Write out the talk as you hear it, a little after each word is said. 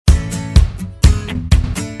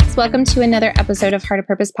friends. Welcome to another episode of Heart of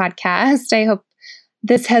Purpose podcast. I hope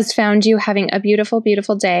this has found you having a beautiful,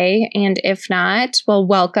 beautiful day. And if not, well,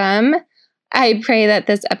 welcome. I pray that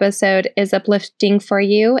this episode is uplifting for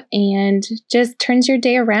you and just turns your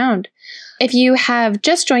day around. If you have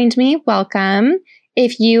just joined me, welcome.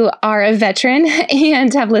 If you are a veteran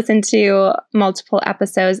and have listened to multiple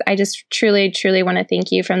episodes, I just truly, truly want to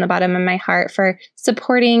thank you from the bottom of my heart for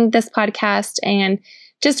supporting this podcast and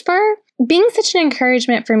just for being such an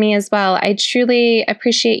encouragement for me as well. I truly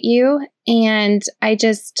appreciate you, and I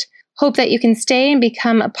just hope that you can stay and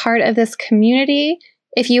become a part of this community.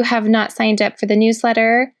 If you have not signed up for the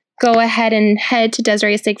newsletter, go ahead and head to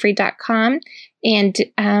DesireeSiegfried.com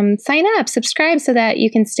and sign up, subscribe so that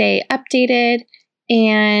you can stay updated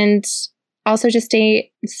and also just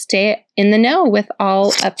stay in the know with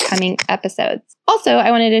all upcoming episodes. Also, I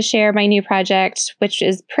wanted to share my new project, which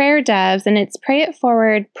is Prayer Doves, and it's Pray It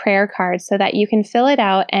Forward prayer cards so that you can fill it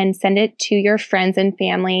out and send it to your friends and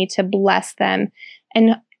family to bless them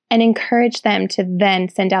and encourage them to then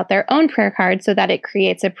send out their own prayer cards so that it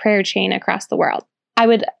creates a prayer chain across the world. I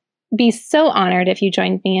would be so honored if you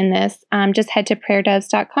joined me in this. Just head to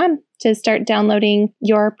prayerdoves.com to start downloading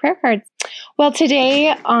your prayer cards. Well,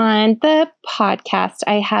 today on the podcast,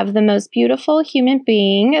 I have the most beautiful human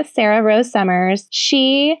being, Sarah Rose Summers.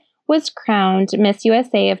 She was crowned Miss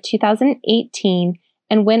USA of 2018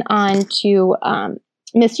 and went on to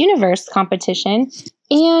Miss Universe competition.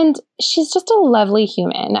 And she's just a lovely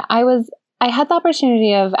human. I had the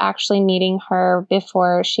opportunity of actually meeting her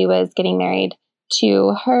before she was getting married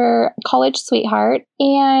to her college sweetheart.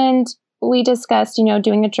 And we discussed,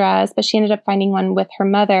 doing a dress, but she ended up finding one with her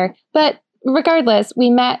mother. But regardless,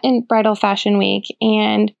 we met in Bridal Fashion Week,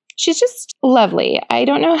 and she's just lovely. I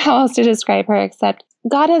don't know how else to describe her except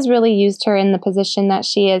God has really used her in the position that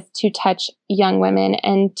she is to touch young women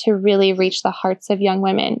and to really reach the hearts of young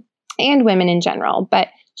women and women in general. But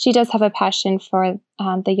she does have a passion for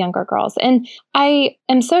the younger girls. And I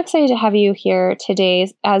am so excited to have you here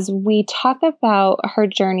today as we talk about her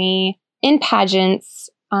journey in pageants,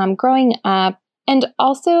 growing up, and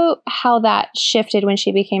also how that shifted when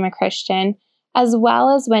she became a Christian, as well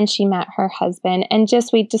as when she met her husband. And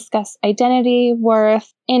just we discuss identity,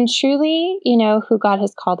 worth, and truly, who God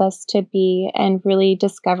has called us to be and really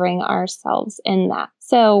discovering ourselves in that.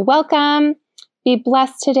 So welcome, be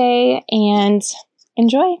blessed today, and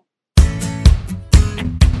enjoy.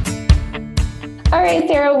 All right,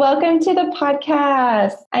 Sarah, welcome to the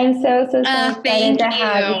podcast. I'm so excited to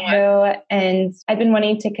have you. And I've been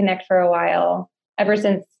wanting to connect for a while, ever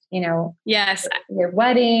since, yes, your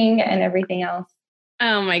wedding and everything else.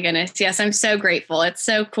 Oh my goodness. Yes. I'm so grateful. It's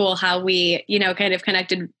so cool how we, kind of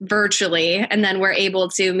connected virtually, and then we're able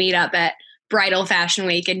to meet up at Bridal Fashion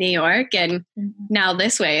Week in New York. And now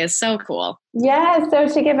this way is so cool. Yeah. So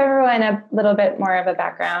to give everyone a little bit more of a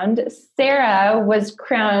background, Sarah was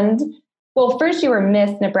crowned. Well, first you were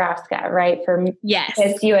Miss Nebraska, right? For yes.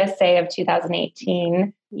 Miss USA of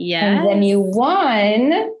 2018. Yes. And then you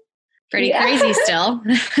won. Pretty crazy still.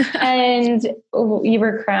 And you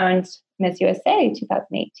were crowned Miss USA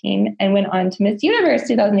 2018 and went on to Miss Universe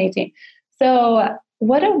 2018. So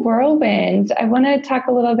what a whirlwind. I want to talk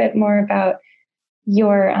a little bit more about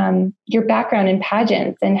your background in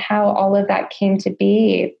pageants and how all of that came to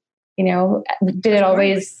be. Did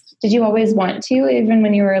you always want to, even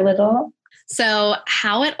when you were little? So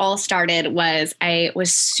how it all started was I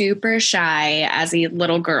was super shy as a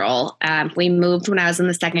little girl. We moved when I was in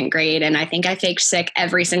the second grade, and I think I faked sick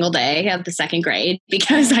every single day of the second grade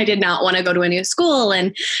because I did not want to go to a new school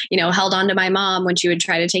and, held on to my mom when she would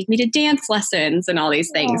try to take me to dance lessons and all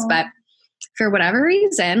these things. Aww. But for whatever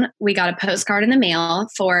reason, we got a postcard in the mail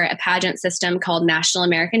for a pageant system called National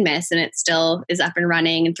American Miss, and it still is up and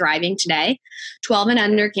running and thriving today. 12 and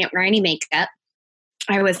under can't wear any makeup.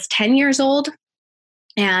 I was 10 years old,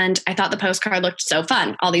 and I thought the postcard looked so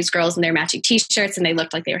fun. All these girls in their matching t-shirts, and they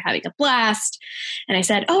looked like they were having a blast. And I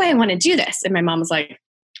said, I want to do this. And my mom was like,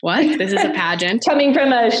 what? This is a pageant? Coming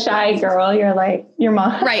from a shy girl, you're like, your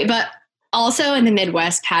mom. Right. But also in the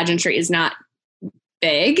Midwest, pageantry is not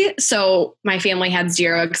big. So my family had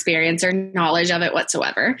zero experience or knowledge of it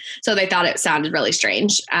whatsoever. So they thought it sounded really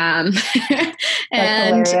strange. And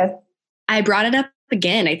hilarious. I brought it up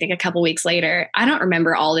again, I think a couple weeks later. I don't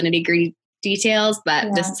remember all the nitty-gritty details,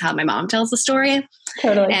 but this is how my mom tells the story.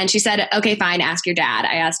 Totally. And she said, okay, fine, ask your dad.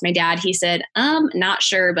 I asked my dad. He said, not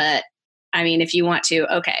sure, but I mean, if you want to,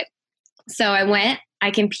 okay. So I went.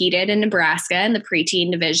 I competed in Nebraska in the preteen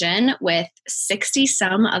division with 60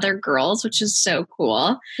 some other girls, which is so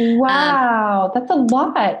cool. Wow. That's a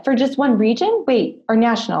lot for just one region? Wait, or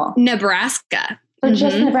national? Nebraska. For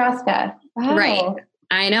just Nebraska. Wow. Right.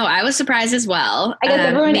 I know. I was surprised as well. I guess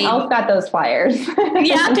everyone else got those flyers.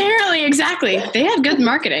 Yeah, apparently. Exactly. They had good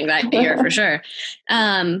marketing that year for sure.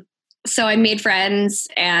 So I made friends,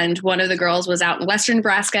 and one of the girls was out in Western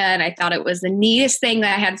Nebraska, and I thought it was the neatest thing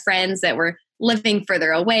that I had friends that were living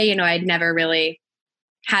further away. You know, I'd never really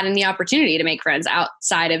had any opportunity to make friends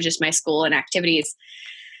outside of just my school and activities.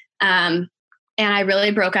 And I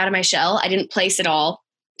really broke out of my shell. I didn't place at all,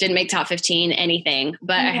 didn't make top 15, anything,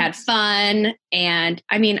 but I had fun. And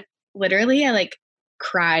I mean, literally, I like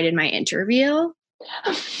cried in my interview.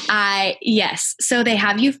 Yes. So they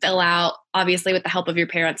have you fill out, obviously with the help of your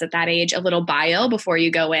parents at that age, a little bio before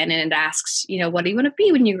you go in, and it asks, you know, what do you want to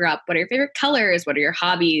be when you grow up? What are your favorite colors? What are your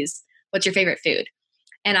hobbies? What's your favorite food?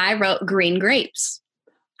 And I wrote green grapes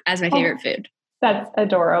as my favorite food. That's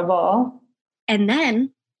adorable. And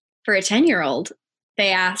then for a 10-year-old,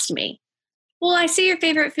 they asked me, well, I see your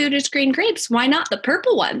favorite food is green grapes. Why not the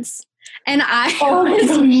purple ones? And I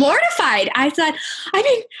was mortified. I said, I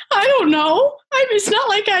mean, I don't know. It's not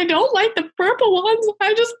like I don't like the purple ones.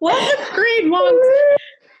 I just love the green ones.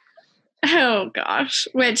 Oh, gosh.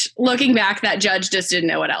 Which, looking back, that judge just didn't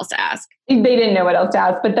know what else to ask. They didn't know what else to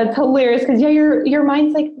ask, but that's hilarious because, yeah, your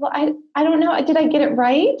mind's like, well, I don't know. Did I get it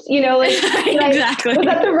right? You know, like, exactly. Was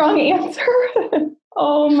that the wrong answer?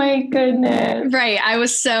 Oh my goodness. Right. I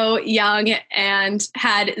was so young and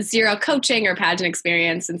had zero coaching or pageant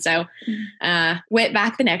experience. And so went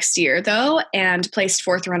back the next year though, and placed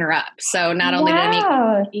 4th runner up. So not only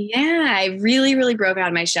did I really, really broke out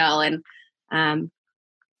of my shell. And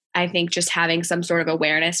I think just having some sort of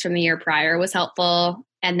awareness from the year prior was helpful.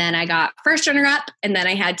 And then I got 1st runner up, and then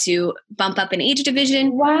I had to bump up an age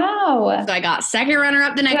division. Wow. So I got 2nd runner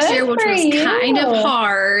up the next year, which was kind of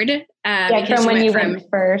hard. From when you went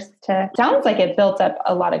first to, sounds like it built up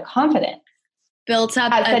a lot of confidence. Built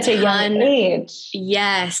up at such a young age.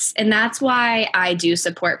 Yes. And that's why I do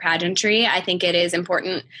support pageantry. I think it is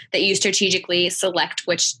important that you strategically select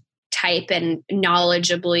which type and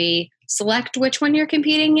knowledgeably select which one you're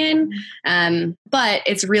competing in. But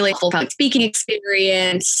it's really full speaking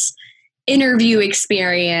experience, interview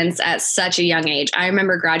experience at such a young age. I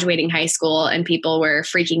remember graduating high school and people were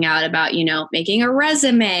freaking out about, you know, making a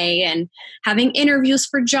resume and having interviews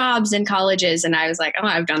for jobs in colleges. And I was like, oh,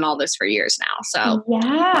 I've done all this for years now. So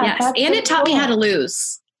yes. And it taught me how to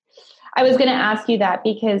lose. I was going to ask you that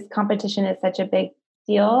because competition is such a big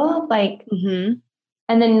deal. Like,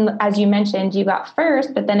 and then as you mentioned, you got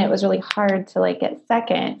 1st, but then it was really hard to like get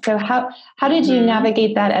 2nd. So how did you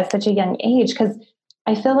navigate that at such a young age? Because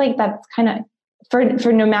I feel like that's kind of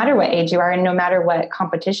for no matter what age you are and no matter what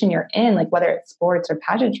competition you're in, like whether it's sports or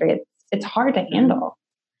pageantry, it's hard to handle.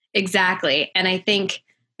 Exactly. And I think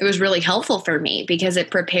it was really helpful for me because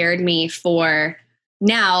it prepared me for,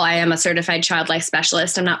 now I am a certified child life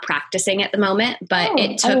specialist. I'm not practicing at the moment, but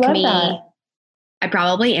it took me, I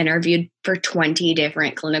probably interviewed for 20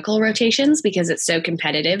 different clinical rotations because it's so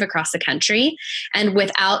competitive across the country. And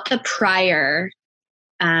without the prior,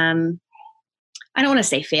 I don't want to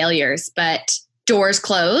say failures, but doors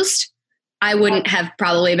closed, I wouldn't have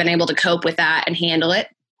probably been able to cope with that and handle it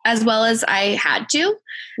as well as I had to.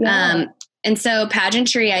 Yeah. And so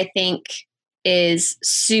pageantry, I think, is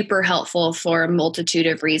super helpful for a multitude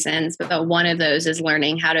of reasons. But one of those is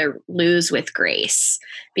learning how to lose with grace.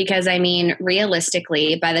 Because I mean,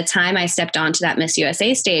 realistically, by the time I stepped onto that Miss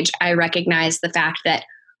USA stage, I recognized the fact that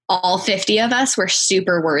all 50 of us were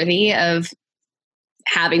super worthy of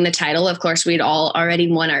having the title. Of course, we'd all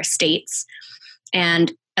already won our states.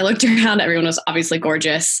 And I looked around, everyone was obviously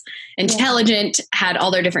gorgeous, intelligent, had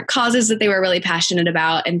all their different causes that they were really passionate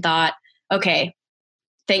about, and thought, okay,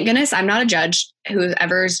 thank goodness I'm not a judge.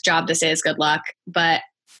 Whoever's job this is, good luck. But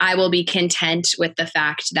I will be content with the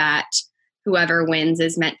fact that whoever wins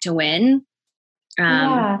is meant to win.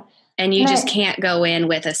 And you just can't go in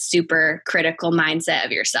with a super critical mindset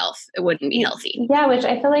of yourself. It wouldn't be healthy. Yeah, which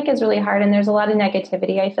I feel like is really hard. And there's a lot of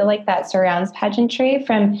negativity. I feel like that surrounds pageantry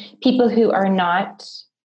from people who are not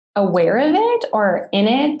aware of it or in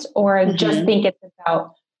it, or just think it's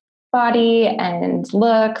about body and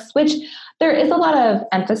looks, which there is a lot of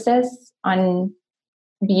emphasis on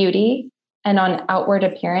beauty and on outward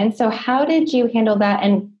appearance. So how did you handle that?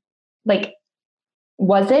 And like,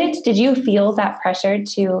 did you feel that pressure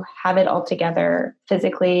to have it all together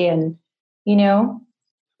physically and, you know?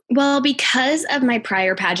 Well, because of my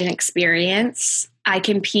prior pageant experience, I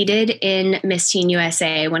competed in Miss Teen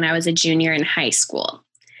USA when I was a junior in high school.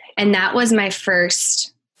 And that was my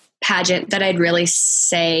first pageant that I'd really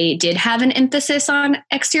say did have an emphasis on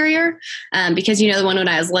exterior. Because, you know, the one when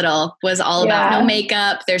I was little was all about no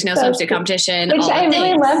makeup, there's no substitute competition. Which I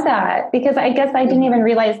really love that, because I guess I didn't even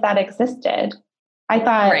realize that existed. I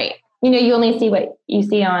thought, right. You only see what you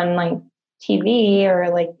see on like TV or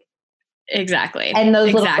like. Exactly. And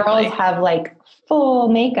those little girls have like full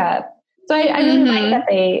makeup. So I really like that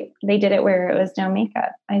they did it where it was no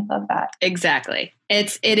makeup. I love that. Exactly.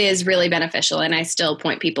 It is really beneficial. And I still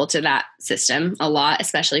point people to that system a lot,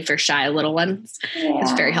 especially for shy little ones. Yeah.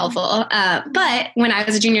 It's very helpful. But when I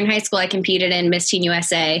was a junior in high school, I competed in Miss Teen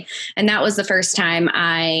USA. And that was the first time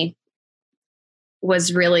I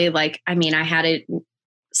was really like, I had a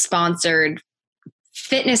sponsored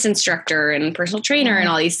fitness instructor and personal trainer and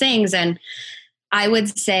all these things. And I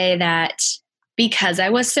would say that because I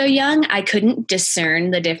was so young, I couldn't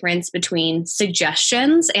discern the difference between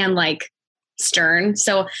suggestions and like stern.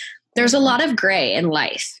 So there's a lot of gray in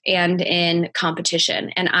life and in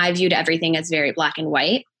competition. And I viewed everything as very black and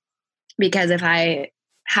white, because if I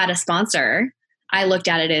had a sponsor, I looked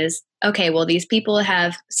at it as, okay, well, these people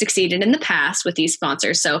have succeeded in the past with these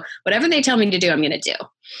sponsors. So whatever they tell me to do, I'm going to do.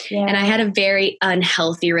 Yeah. And I had a very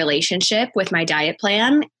unhealthy relationship with my diet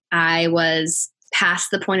plan. I was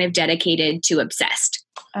past the point of dedicated to obsessed.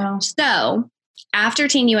 Oh. So after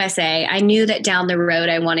Teen USA, I knew that down the road,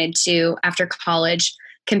 I wanted to, after college,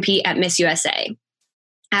 compete at Miss USA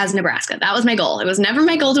as Nebraska. That was my goal. It was never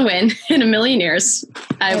my goal to win in a million years.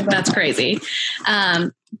 That's crazy.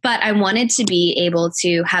 But I wanted to be able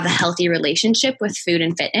to have a healthy relationship with food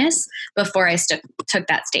and fitness before I took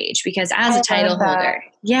that stage, because as a title holder,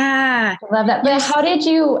 I love that. But how did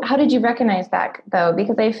you recognize that though?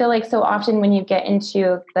 Because I feel like so often when you get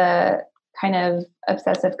into the kind of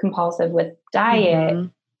obsessive compulsive with diet,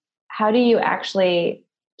 how do you actually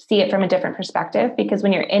see it from a different perspective? Because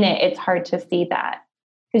when you're in it, it's hard to see that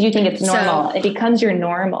because you think it's normal. It becomes your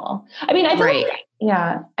normal. I feel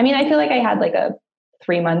I feel like I had like a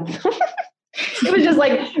 3-month, it was just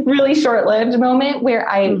like really short-lived moment where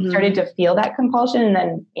I started to feel that compulsion. And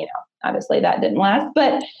then, obviously that didn't last,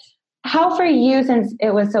 but how for you, since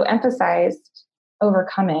it was so emphasized,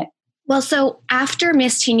 overcome it? Well, so after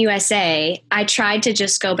Miss Teen USA, I tried to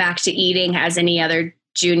just go back to eating as any other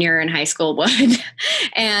junior in high school would.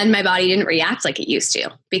 And my body didn't react like it used to,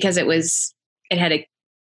 because it had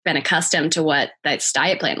been accustomed to what that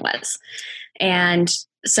diet plan was. And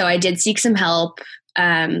so I did seek some help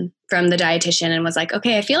from the dietitian and was like,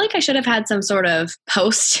 okay, I feel like I should have had some sort of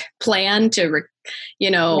post plan to,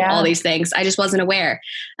 all these things. I just wasn't aware.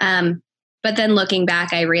 But then looking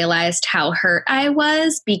back, I realized how hurt I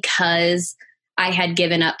was because I had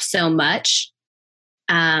given up so much.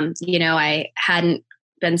 I hadn't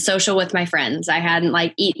been social with my friends. I hadn't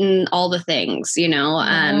like eaten all the things,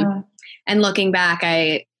 and looking back,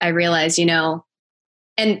 I realized,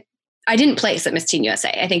 and I didn't place at Miss Teen USA.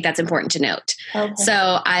 I think that's important to note. Okay. So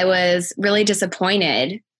I was really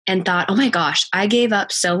disappointed and thought, oh my gosh, I gave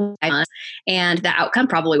up so much, and the outcome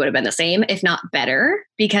probably would have been the same, if not better,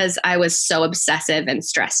 because I was so obsessive and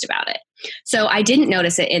stressed about it. So I didn't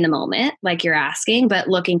notice it in the moment, like you're asking, but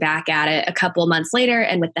looking back at it a couple of months later,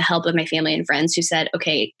 and with the help of my family and friends who said,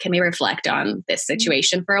 okay, can we reflect on this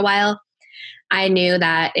situation for a while? I knew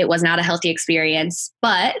that it was not a healthy experience,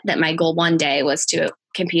 but that my goal one day was to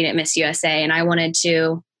compete at Miss USA. And I wanted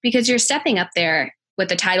to, because you're stepping up there with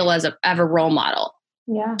the title as a role model.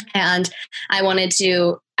 Yeah. And I wanted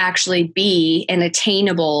to actually be an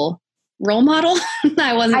attainable role model.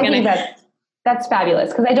 I think that's fabulous,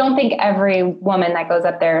 because I don't think every woman that goes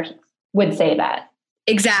up there would say that.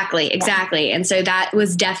 Exactly. And so that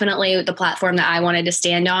was definitely the platform that I wanted to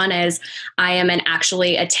stand on, as I am an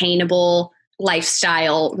actually attainable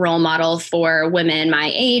lifestyle role model for women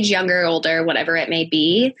my age, younger, older, whatever it may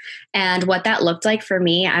be. And what that looked like for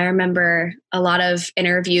me, I remember a lot of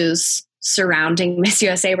interviews surrounding Miss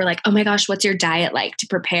USA were like, oh my gosh, what's your diet like to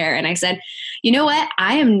prepare? And I said, you know what?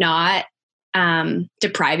 I am not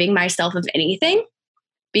depriving myself of anything,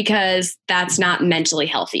 because that's not mentally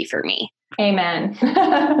healthy for me. Amen.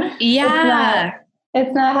 Yeah.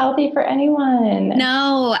 It's not healthy for anyone.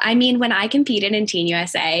 No, when I competed in Teen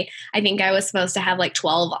USA, I think I was supposed to have like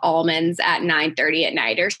 12 almonds at 9:30 at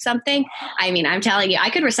night or something. I'm telling you, I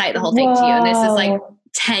could recite the whole thing to you. And this is like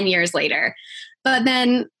 10 years later. But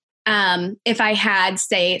then if I had,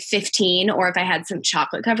 say, 15, or if I had some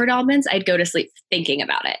chocolate covered almonds, I'd go to sleep thinking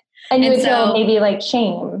about it. And you would feel maybe like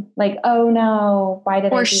shame, like, oh no, why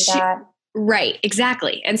did I do that? Right,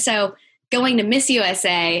 exactly. And so going to Miss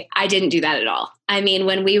USA, I didn't do that at all.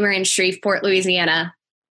 When we were in Shreveport, Louisiana,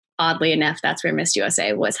 oddly enough, that's where Miss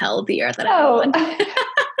USA was held the year that I won.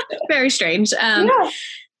 Very strange.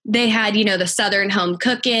 They had, the Southern home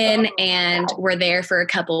cooking, and were there for a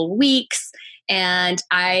couple of weeks. And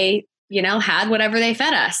I, had whatever they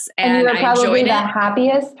fed us. And you were probably the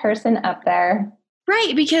happiest person up there.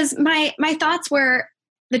 Right. Because my thoughts were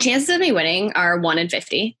the chances of me winning are 1 in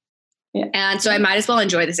 50. Yeah. And so I might as well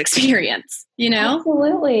enjoy this experience, you know?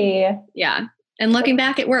 Absolutely. Yeah. And looking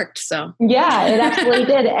back, it worked. So yeah, it absolutely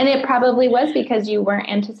did. And it probably was because you weren't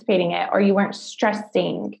anticipating it, or you weren't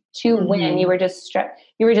stressing to win. You were just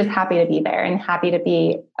you were just happy to be there and happy to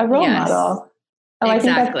be a role model. Oh, exactly. I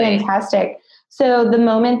think that's fantastic. So the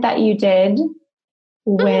moment that you did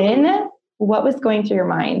win, what was going through your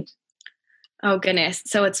mind? Oh, goodness.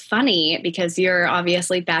 So it's funny because you're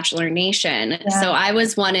obviously Bachelor Nation. Yeah. So I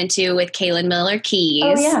was 1 and 2 with Kaylin Miller-Keyes.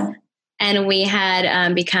 Oh, yeah. And we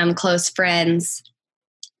had become close friends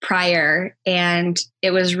prior. And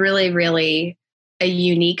it was really, really a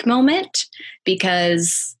unique moment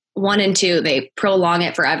because 1 and 2, they prolong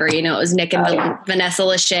it forever. You know, it was Nick and Vanessa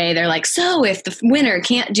Lachey. They're like, so if the winner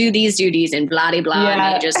can't do these duties and blah, blah, blah,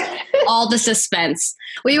 and they just all the suspense.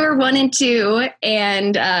 We were 1 and 2,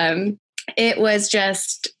 and it was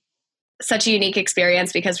just such a unique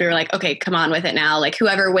experience because we were like, okay, come on with it now. Like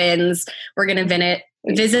whoever wins, we're going to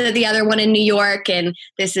visit the other one in New York. And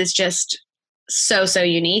this is just so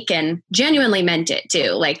unique, and genuinely meant it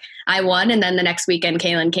too. Like I won. And then the next weekend,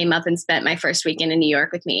 Kaylin came up and spent my first weekend in New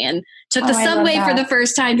York with me and took the subway for the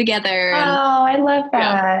first time together. And, I love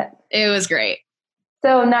that. Yeah, it was great.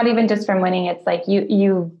 So not even just from winning, it's like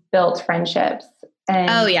you built friendships and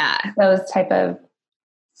those type of.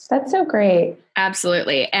 That's so great.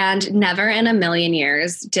 Absolutely. And never in a million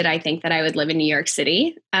years did I think that I would live in New York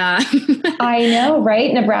City. I know,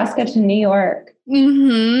 right? Nebraska to New York.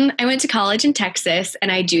 Mm-hmm. I went to college in Texas,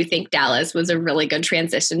 and I do think Dallas was a really good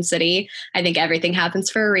transition city. I think everything happens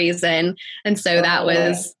for a reason. And so that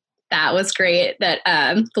was great that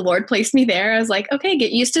the Lord placed me there. I was like, okay,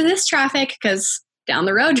 get used to this traffic because down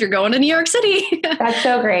the road, you're going to New York City. That's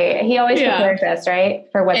so great. He always prepares us, right?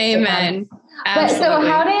 For what's Amen. But so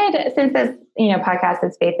how did, since this, podcast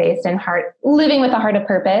is faith-based and living with a heart of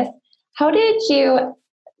purpose, how did you,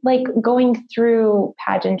 like going through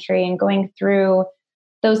pageantry and going through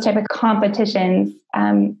those type of competitions,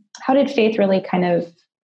 how did faith really kind of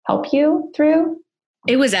help you through?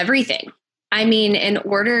 It was everything. I mean, in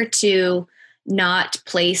order to not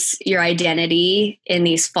place your identity in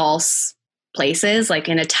these false places, like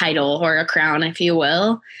in a title or a crown, if you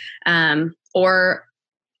will, or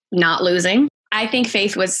not losing. I think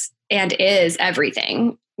faith was and is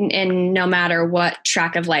everything, and no matter what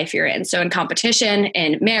track of life you're in. So in competition,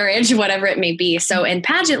 in marriage, whatever it may be. So in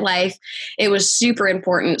pageant life, it was super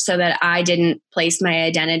important so that I didn't place my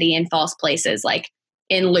identity in false places, like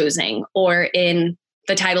in losing or in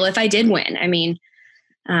the title if I did win. I mean,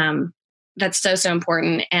 that's so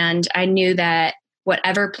important. And I knew that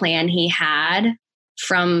whatever plan he had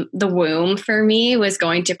from the womb for me was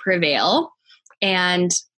going to prevail.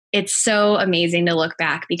 And it's so amazing to look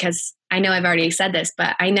back because I know I've already said this,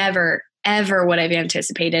 but I never, ever would have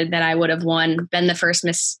anticipated that I would have been the first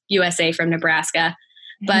Miss USA from Nebraska.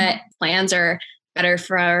 But plans are better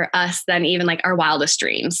for us than even like our wildest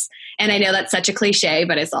dreams. And I know that's such a cliche,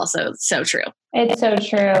 but it's also so true. It's so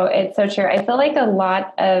true. It's so true. I feel like a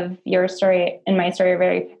lot of your story and my story are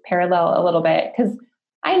very parallel a little bit because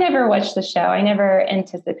I never watched the show. I never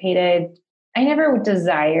anticipated, I never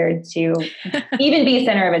desired to even be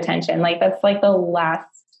center of attention. Like that's like the last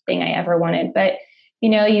thing I ever wanted. But,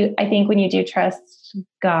 I think when you do trust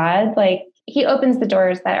God, like he opens the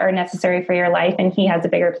doors that are necessary for your life and he has a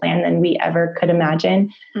bigger plan than we ever could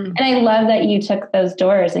imagine. Mm-hmm. And I love that you took those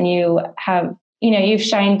doors and you have, you've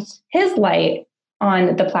shined his light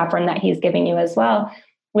on the platform that he's giving you as well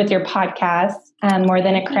with your podcast, More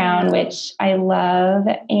Than a Crown, which I love.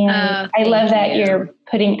 And I love that you're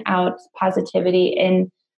putting out positivity in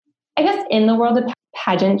the world of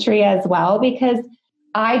pageantry as well, because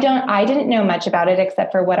I didn't know much about it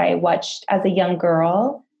except for what I watched as a young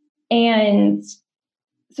girl. And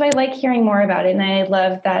so I like hearing more about it. And I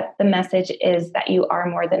love that the message is that you are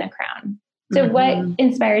more than a crown. So what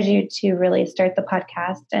inspires you to really start the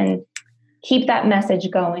podcast and keep that message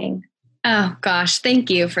going? Oh gosh, thank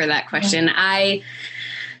you for that question.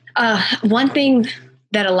 One thing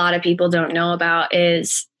that a lot of people don't know about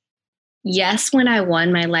is, yes, when I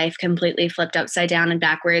won, my life completely flipped upside down and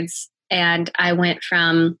backwards. And I went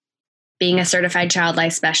from being a certified child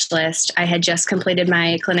life specialist. I had just completed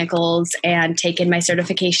my clinicals and taken my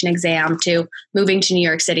certification exam to moving to New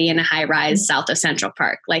York City in a high-rise south of Central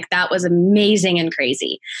Park. Like that was amazing and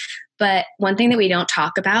crazy. But one thing that we don't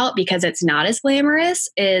talk about because it's not as glamorous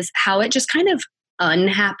is how it just kind of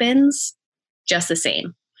unhappens just the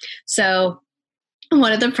same. So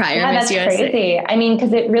one of the prior Miss USA. That's crazy. I mean,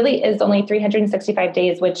 because it really is only 365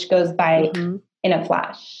 days, which goes by in a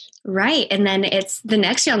flash. Right. And then it's the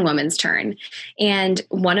next young woman's turn. And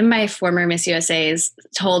one of my former Miss USAs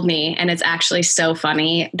told me, and it's actually so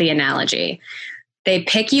funny, the analogy. They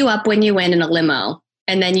pick you up when you win in a limo,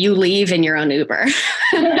 and then you leave in your own Uber.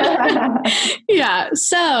 Yeah.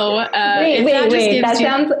 So wait.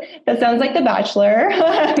 That sounds like The Bachelor.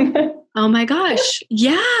 Oh my gosh.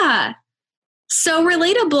 Yeah. So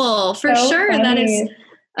relatable for so sure. Funny.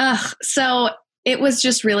 That is. So it was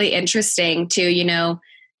just really interesting to,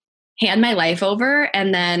 hand my life over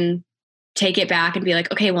and then take it back and be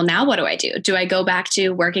like, okay, well, now what do I do? Do I go back to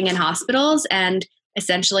working in hospitals and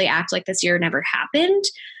essentially act like this year never happened?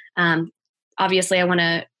 Obviously, I want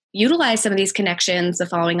to utilize some of these connections, the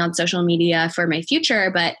following on social media for my future,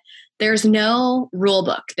 but there's no rule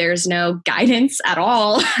book. There's no guidance at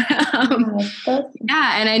all. Yeah.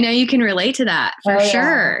 And I know you can relate to that for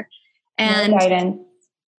sure. And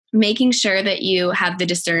making sure that you have the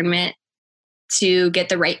discernment to get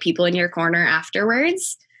the right people in your corner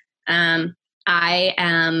afterwards. I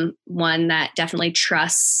am one that definitely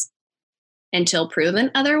trusts until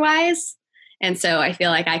proven otherwise. And so I feel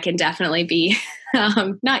like I can definitely be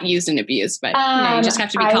not used and abused, but you just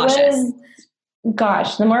have to be cautious.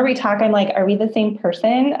 Gosh, the more we talk, I'm like, are we the same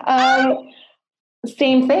person?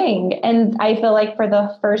 Same thing. And I feel like for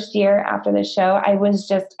the first year after the show, I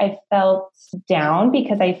felt down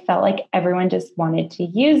because I felt like everyone just wanted to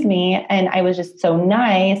use me. And I was just so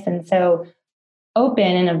nice and so open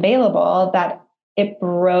and available that it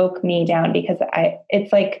broke me down because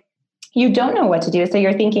it's like, you don't know what to do. So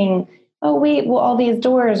you're thinking, oh, wait, well, all these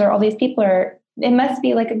doors or all these people it must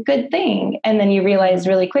be like a good thing. And then you realize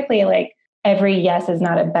really quickly, like every yes is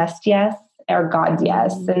not a best yes or God's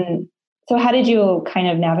yes. And so how did you kind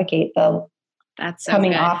of navigate That's so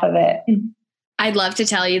coming good. off of it? I'd love to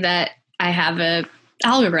tell you that I have a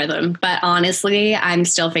algorithm, but honestly, I'm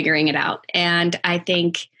still figuring it out. And I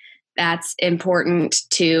think that's important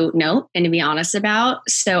to note and to be honest about.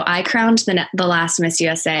 So I crowned the last Miss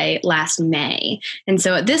USA last May. And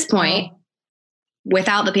so at this point,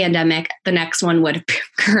 without the pandemic, the next one would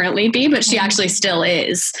currently be, but she actually still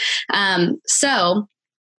is. So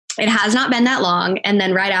it has not been that long. And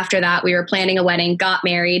then right after that, we were planning a wedding, got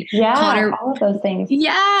married. Yeah, Connor, all of those things.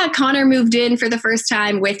 Yeah, Connor moved in for the first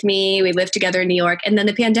time with me. We lived together in New York. And then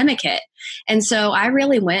the pandemic hit. And so I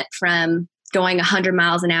really went from going 100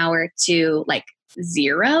 miles an hour to like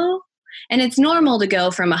 0. And it's normal to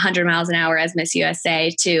go from 100 miles an hour as Miss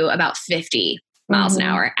USA to about 50 miles an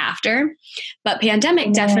hour after. But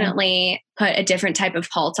pandemic definitely put a different type of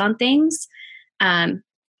halt on things.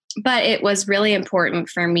 But it was really important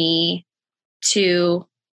for me to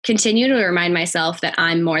continue to remind myself that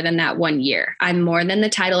I'm more than that 1 year. I'm more than the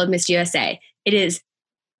title of Miss USA. It is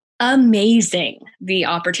amazing the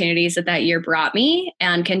opportunities that year brought me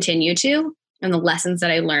and continue to, and the lessons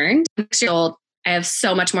that I learned. I'm 6 years old. I have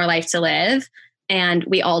so much more life to live, and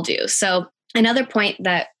we all do. So another point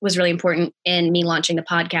that was really important in me launching the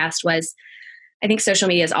podcast was I think social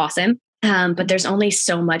media is awesome, but there's only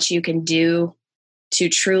so much you can do to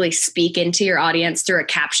truly speak into your audience through a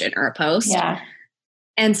caption or a post. Yeah.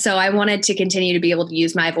 And so I wanted to continue to be able to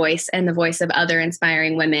use my voice and the voice of other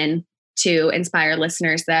inspiring women to inspire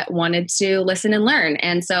listeners that wanted to listen and learn.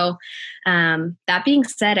 And so that being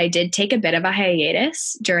said, I did take a bit of a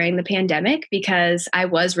hiatus during the pandemic because I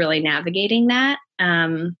was really navigating that.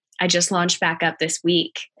 I just launched back up this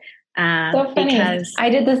week. So funny. Because I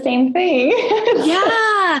did the same thing.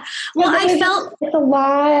 Yeah. Well, I felt it's a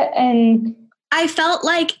lot, and I felt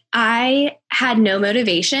like I had no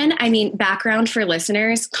motivation. I mean, background for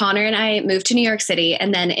listeners, Connor and I moved to New York City.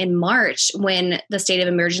 And then in March, when the state of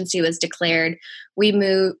emergency was declared, we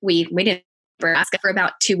waited in Nebraska for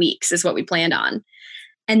about 2 weeks is what we planned on.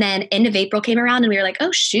 And then end of April came around and we were like,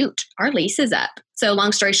 oh, shoot, our lease is up. So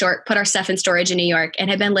long story short, put our stuff in storage in New York and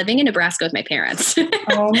had been living in Nebraska with my parents,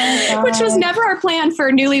 oh my God. Which was never our plan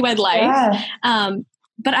for newlywed life. Yeah.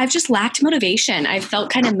 But I've just lacked motivation. I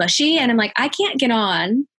felt kind of mushy and I'm like, I can't get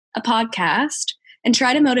on a podcast and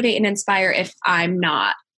try to motivate and inspire if I'm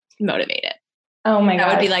not motivated. Oh my God.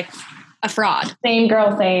 That would be like a fraud. Same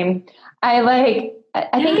girl, same. I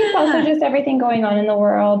think it's also just everything going on in the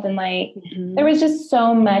world. And there was just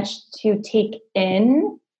so much to take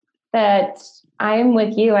in that I'm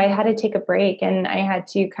with you. I had to take a break and I had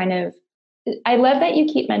to I love that you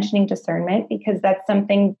keep mentioning discernment because that's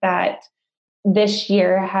something that this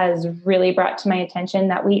year has really brought to my attention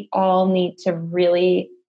that we all need to really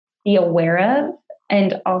be aware of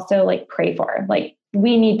and also pray for.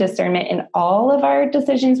 We need discernment in all of our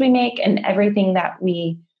decisions we make and everything that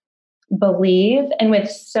we believe. And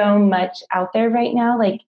with so much out there right now,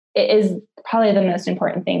 it is probably the most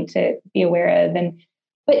important thing to be aware of. And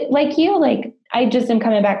But like you, like I just am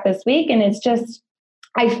coming back this week and it's just,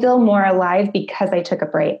 I feel more alive because I took a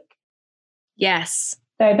break. Yes.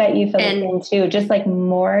 So I bet you feel the same too, just like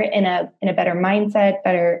more in a better mindset,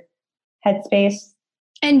 better headspace.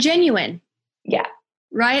 And genuine. Yeah.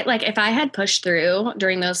 Right? Like if I had pushed through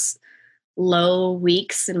during those low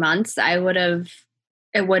weeks and months, it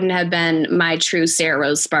wouldn't have been my true Sarah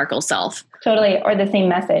Rose Sparkle self. Totally. Or the same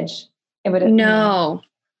message. It would have. No.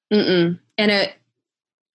 Mm-mm. And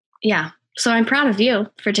yeah. So I'm proud of you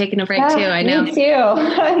for taking a break too. I know. Me too.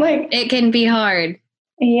 I'm like, it can be hard.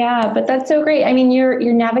 Yeah, but that's so great. I mean,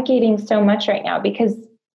 you're navigating so much right now because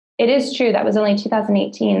it is true. That was only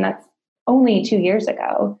 2018. That's only 2 years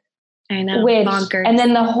ago. I know. Bonkers. And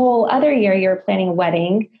then the whole other year you're planning a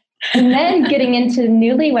wedding and then getting into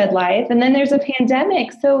newlywed life. And then there's a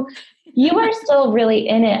pandemic. So you are still really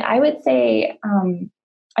in it. I would say,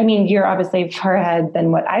 I mean, you're obviously far ahead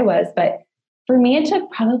than what I was, but for me, it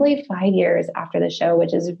took probably 5 years after the show,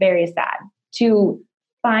 which is very sad, to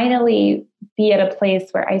finally be at a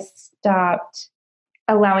place where I stopped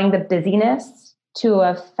allowing the busyness to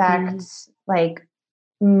affect like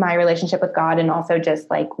my relationship with God and also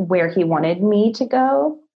just like where he wanted me to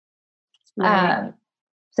go. Right.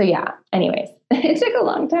 So yeah, anyways, it took a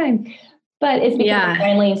long time, but it's because I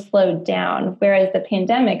finally slowed down. Whereas the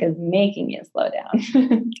pandemic is making you slow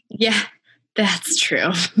down. Yeah, that's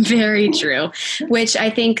true. Very true. Which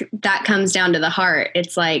I think that comes down to the heart.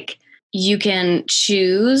 It's like you can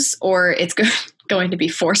choose or it's going to be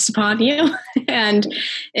forced upon you. And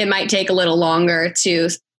it might take a little longer to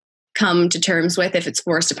come to terms with if it's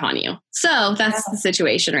forced upon you. So that's the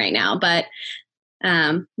situation right now. But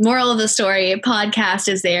moral of the story, podcast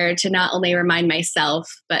is there to not only remind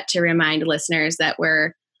myself, but to remind listeners that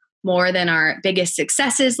we're more than our biggest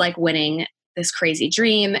successes, like winning this crazy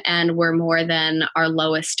dream, and we're more than our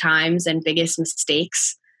lowest times and biggest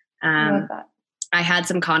mistakes. I love that. I had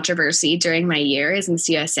some controversy during my year as Miss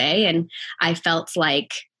USA, and I felt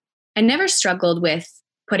like I never struggled with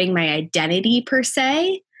putting my identity per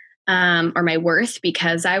se, or my worth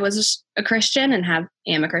because I was a Christian and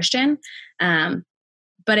am a Christian.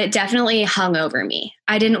 But it definitely hung over me.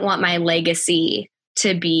 I didn't want my legacy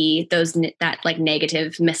to be that like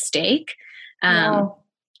negative mistake.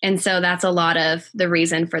 And so that's a lot of the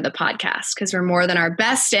reason for the podcast, because we're more than our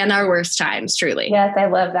best and our worst times, truly. Yes, I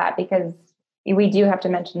love that, because we do have to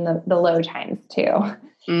mention the low times too.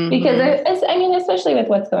 Mm-hmm. Because I mean, especially with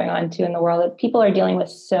what's going on too in the world, people are dealing with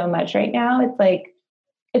so much right now. It's like,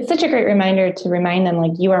 it's such a great reminder to remind them,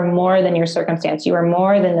 like, you are more than your circumstance. You are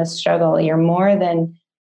more than this struggle. You're more than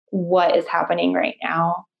what is happening right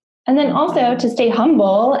now. And then also to stay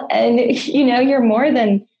humble and, you're more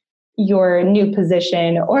than your new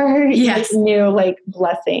position or new like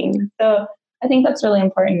blessing. So I think that's really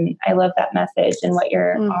important. I love that message and what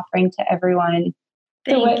you're offering to everyone.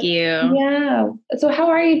 Thank you. Yeah. So how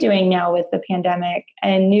are you doing now with the pandemic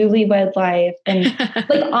and newlywed life? And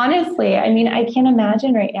like, honestly, I mean, I can't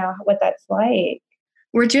imagine right now what that's like.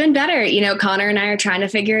 We're doing better. Connor and I are trying to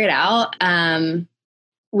figure it out.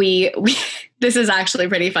 We this is actually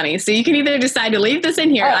pretty funny. So you can either decide to leave this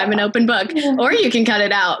in here. I'm an open book, or you can cut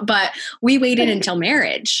it out. But we waited until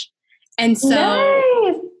marriage. And so,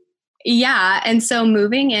 nice. Yeah. And so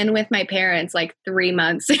moving in with my parents, like 3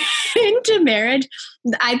 months into marriage,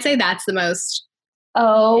 I'd say that's the most.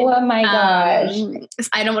 Oh my gosh.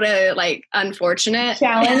 I don't want to like unfortunate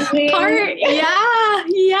challenging part.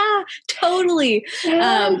 Yeah, totally.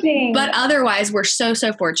 But otherwise we're so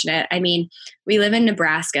fortunate. I mean, we live in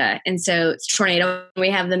Nebraska, and so it's tornado. We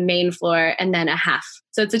have the main floor and then a half.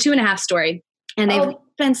 So it's a 2.5 story, and they've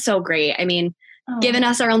been so great. I mean, giving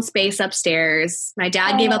us our own space upstairs. My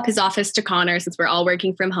dad gave up his office to Connor since we're all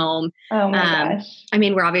working from home. Oh my gosh. I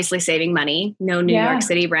mean, we're obviously saving money. No New York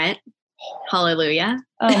City rent. Hallelujah.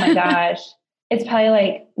 Oh my gosh. It's probably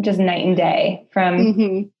like just night and day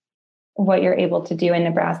from what you're able to do in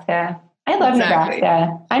Nebraska. I love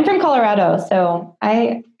Nebraska. I'm from Colorado, so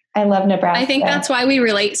I love Nebraska. I think that's why we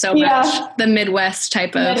relate so much. The Midwest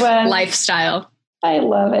type of lifestyle. I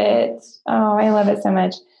love it. Oh, I love it so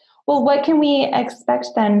much. Well, what can we expect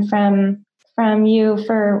then from you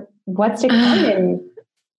for what's to come in,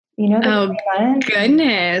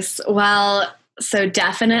 goodness. Well, so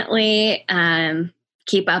definitely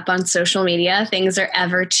keep up on social media. Things are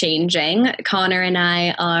ever changing. Connor and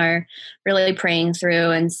I are really praying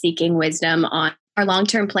through and seeking wisdom on our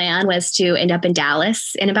long-term plan was to end up in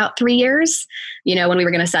Dallas in about 3 years, when we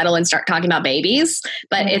were going to settle and start talking about babies.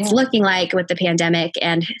 But it's looking like with the pandemic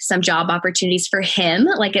and some job opportunities for him,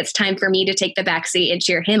 like it's time for me to take the backseat and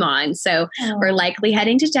cheer him on. So we're likely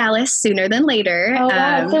heading to Dallas sooner than later. Oh,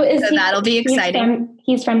 wow. So that'll be exciting.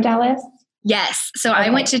 He's from Dallas? Yes. So I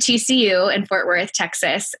went to TCU in Fort Worth,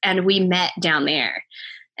 Texas, and we met down there.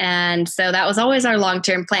 And so that was always our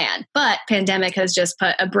long-term plan, but pandemic has just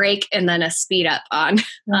put a break and then a speed up on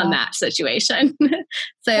that situation.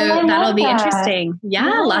 So that'll be interesting.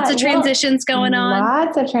 Yeah, lots of transitions going on.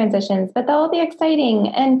 Lots of transitions, but that'll be exciting.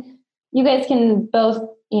 And you guys can both,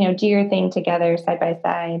 do your thing together side by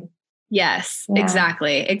side. Yes,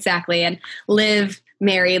 exactly. And live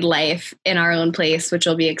married life in our own place, which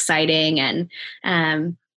will be exciting.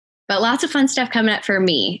 And, but lots of fun stuff coming up for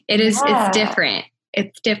me. It's different.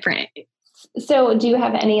 It's different. So do you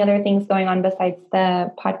have any other things going on besides the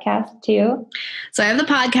podcast too? So I have the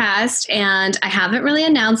podcast and I haven't really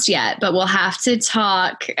announced yet, but we'll have to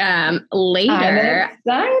talk later. I'm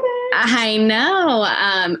excited. I know.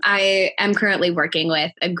 I am currently working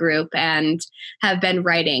with a group and have been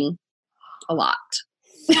writing a lot.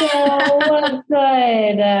 So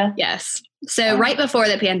good. Yes. So right before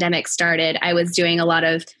the pandemic started, I was doing a lot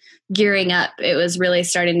of gearing up. It was really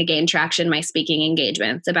starting to gain traction, my speaking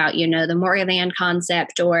engagements about, the Moreland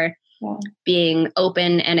concept or being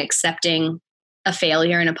open and accepting a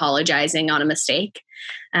failure and apologizing on a mistake.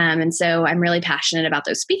 And so I'm really passionate about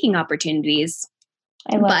those speaking opportunities.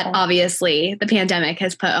 But obviously the pandemic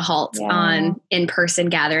has put a halt on in-person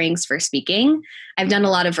gatherings for speaking. I've done a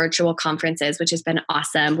lot of virtual conferences, which has been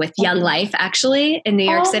awesome with Young Life actually in New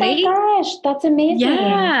York City. Oh my gosh, that's amazing.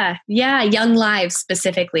 Yeah. Young Lives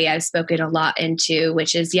specifically I've spoken a lot into,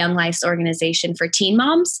 which is Young Life's organization for teen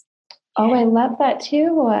moms. Oh, I love that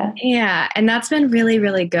too. Yeah. And that's been really,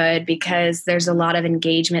 really good because there's a lot of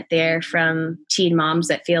engagement there from teen moms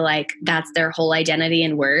that feel like that's their whole identity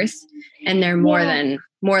and worth. And they're more than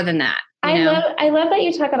that. I love that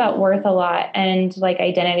you talk about worth a lot and like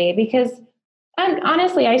identity because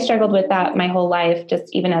honestly, I struggled with that my whole life,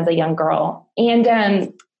 just even as a young girl.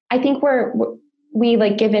 And I think we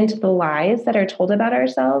like give into the lies that are told about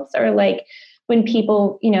ourselves or like, when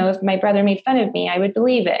people, if my brother made fun of me, I would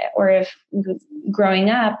believe it. Or if growing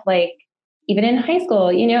up, like even in high school,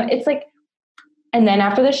 it's like, and then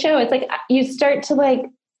after the show, it's like you start to like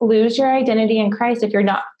lose your identity in Christ if you're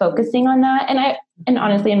not focusing on that. And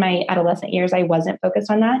honestly, in my adolescent years, I wasn't focused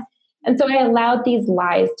on that. And so I allowed these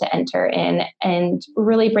lies to enter in and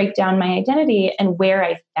really break down my identity and where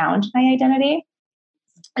I found my identity.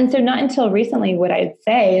 And so not until recently would I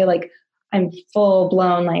say like, I'm full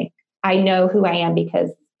blown, like, I know who I am because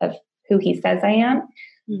of who he says I am.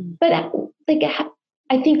 But like,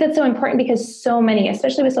 I think that's so important because so many,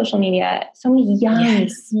 especially with social media, so many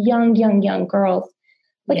young girls,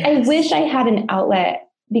 like I wish I had an outlet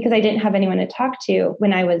because I didn't have anyone to talk to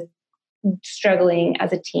when I was struggling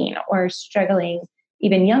as a teen or struggling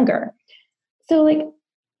even younger. So like,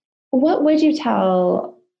 what would you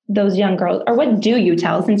tell those young girls or what do you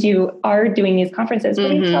tell since you are doing these conferences? What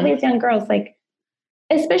do you tell these young girls? Like,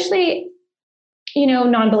 especially,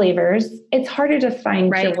 non-believers, it's harder to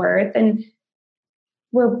find your worth and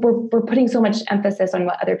we're putting so much emphasis on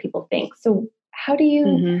what other people think. So how do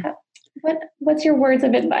you, what's your words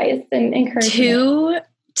of advice and encouragement?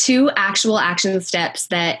 Two actual action steps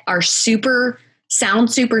that are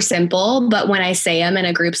sound super simple, but when I say them in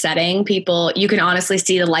a group setting, you can honestly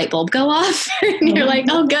see the light bulb go off and you're like,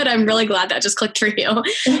 oh good, I'm really glad that just clicked for you.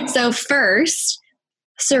 So first,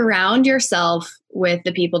 surround yourself with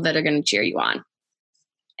the people that are going to cheer you on.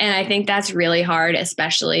 And I think that's really hard,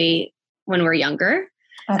 especially when we're younger,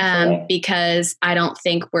 because I don't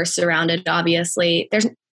think we're surrounded. Obviously,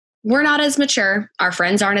 we're not as mature. Our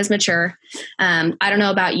friends aren't as mature. I don't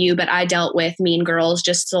know about you, but I dealt with mean girls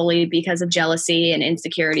just solely because of jealousy and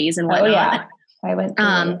insecurities and whatnot. Oh, yeah. I went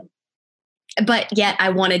through but yet I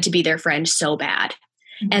wanted to be their friend so bad.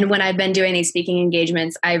 And when I've been doing these speaking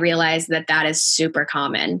engagements, I realized that is super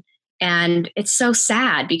common. And it's so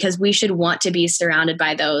sad because we should want to be surrounded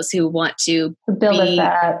by those who want to build us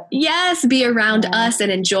up. Yes, be around us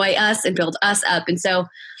and enjoy us and build us up. And so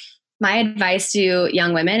my advice to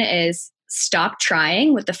young women is stop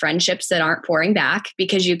trying with the friendships that aren't pouring back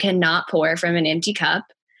because you cannot pour from an empty cup.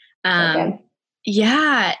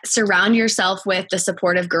 Surround yourself with the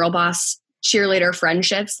supportive girl boss cheerleader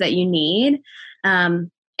friendships that you need.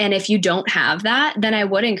 And if you don't have that, then I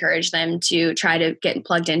would encourage them to try to get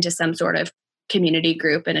plugged into some sort of community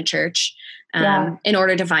group in a church in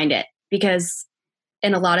order to find it. Because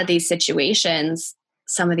in a lot of these situations,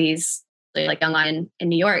 some of these like Young Life in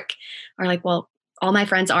New York are like, well, all my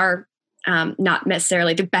friends are not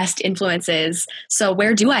necessarily the best influences. So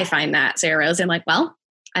where do I find that, Sarah Rose? I'm like, well,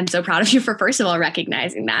 I'm so proud of you for, first of all,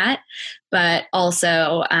 recognizing that, but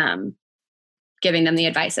also giving them the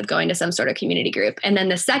advice of going to some sort of community group. And then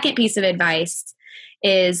the second piece of advice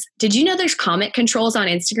is, did you know there's comment controls on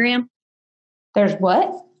Instagram? There's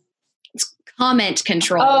what? It's comment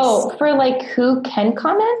controls. Oh, for like who can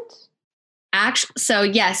comment? Actually, so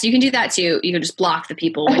yes, you can do that too. You can just block the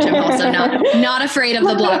people, which I'm also not afraid of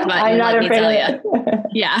the block button. I'm not afraid of it.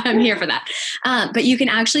 Yeah, I'm here for that. But you can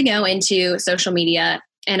actually go into social media,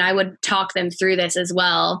 and I would talk them through this as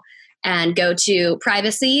well, and go to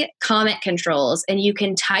privacy, comment controls, and you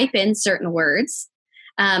can type in certain words.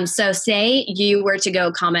 So say you were to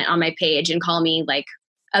go comment on my page and call me like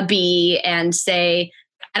a bee and say,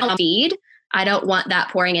 I don't feed. I don't want that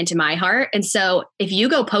pouring into my heart. And so if you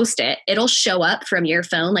go post it, it'll show up from your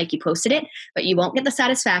phone like you posted it, but you won't get the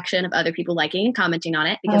satisfaction of other people liking and commenting on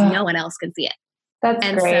it because no one else can see it. That's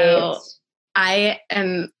and great. So I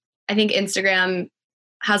think Instagram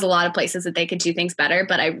has a lot of places that they could do things better,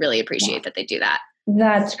 but I really appreciate that they do that.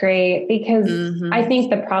 That's great, because I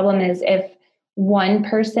think the problem is if one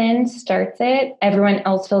person starts it, everyone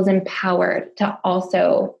else feels empowered to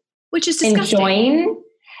also which is disgusting. Join,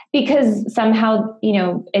 because somehow,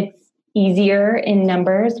 it's easier in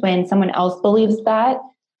numbers when someone else believes that.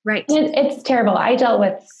 Right. It's terrible. I dealt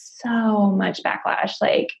with so much backlash.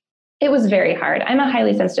 Like, it was very hard. I'm a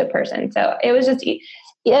highly sensitive person. So it was just,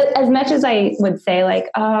 as much as I would say like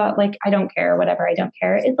I don't care, whatever, I don't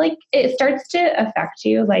care. It's like, it starts to affect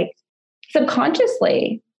you like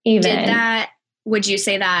subconsciously even. Would you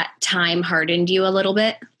say that time hardened you a little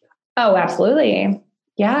bit? Oh, absolutely.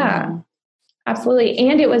 Yeah, absolutely.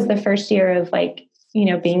 And it was the first year of like,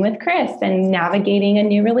 being with Chris and navigating a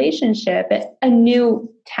new relationship, a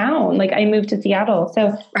new town. Like I moved to Seattle.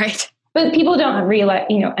 So, right. But people don't realize,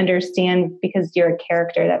 understand because you're a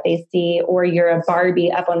character that they see, or you're a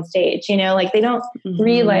Barbie up on stage, like they don't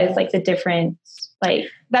realize like the difference, like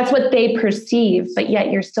that's what they perceive, but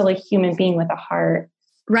yet you're still a human being with a heart.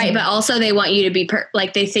 Right. But also they want you to be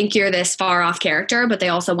like, they think you're this far off character, but they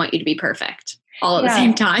also want you to be perfect all at the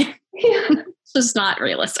same time. Yeah. It's just not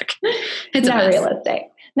realistic. It's not realistic.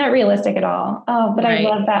 Not realistic at all. Oh, but right. I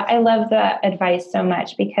love that. I love that advice so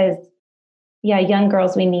much because young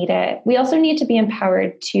girls, we need it. We also need to be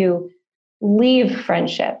empowered to leave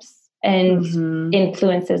friendships and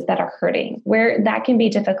influences that are hurting, where that can be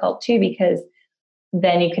difficult too, because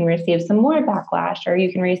then you can receive some more backlash or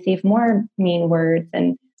you can receive more mean words.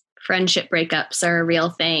 And friendship breakups are a real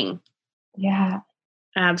thing. Yeah,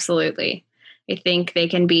 absolutely. I think they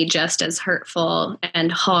can be just as hurtful and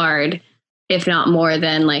hard, if not more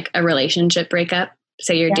than like a relationship breakup.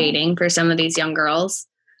 Say you're dating for some of these young girls.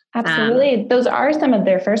 Absolutely. Those are some of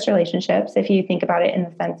their first relationships, if you think about it in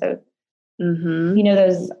the sense of,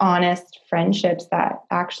 those honest friendships that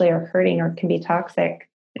actually are hurting or can be toxic.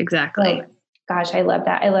 Exactly. Like, gosh, I love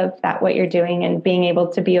that. I love that what you're doing and being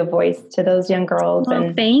able to be a voice to those young girls. Well,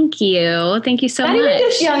 and thank you. Thank you so much. Not even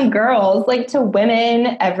just young girls, like to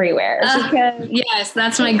women everywhere. Yes,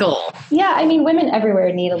 that's my goal. Yeah. I mean, women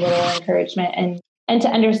everywhere need a little encouragement and to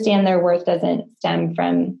understand their worth doesn't stem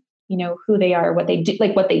from, who they are, what they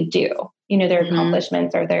do, their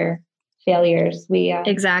accomplishments or their failures.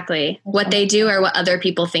 Exactly. What they do or what other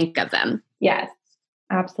people think of them. Yes,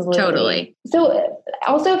 absolutely. Totally. So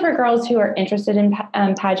also for girls who are interested in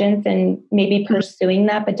pageants and maybe pursuing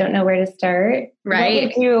that, but don't know where to start. Right.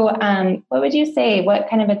 What would you say? What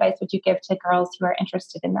kind of advice would you give to girls who are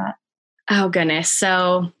interested in that? Oh, goodness.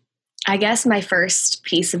 So I guess my first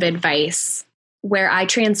piece of advice where I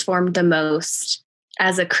transformed the most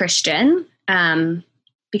as a Christian,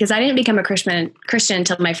 because I didn't become a Christian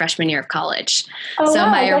until my freshman year of college. Oh, so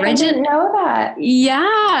wow, I didn't know that.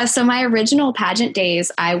 Yeah. So my original pageant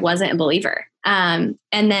days, I wasn't a believer. And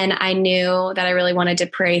then I knew that I really wanted to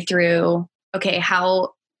pray through, okay,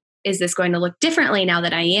 how is this going to look differently now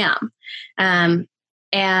that I am?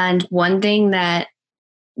 And one thing that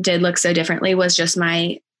did look so differently was just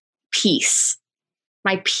my peace.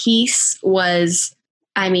 My peace was,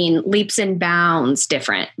 leaps and bounds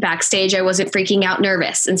different. Backstage, I wasn't freaking out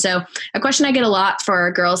nervous. And so a question I get a lot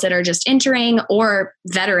for girls that are just entering or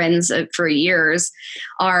veterans for years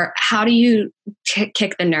are, how do you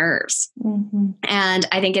kick the nerves? And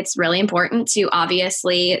I think it's really important to,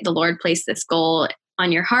 obviously, the Lord placed this goal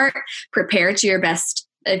on your heart, prepare to your best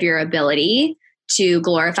of your ability to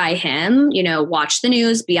glorify Him, watch the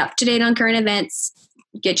news, be up to date on current events,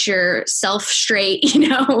 get yourself straight,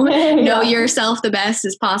 know yourself the best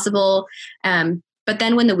as possible. But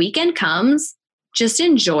then when the weekend comes, just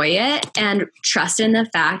enjoy it and trust in the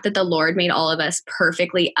fact that the Lord made all of us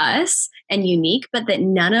perfectly us and unique, but that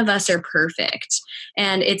none of us are perfect.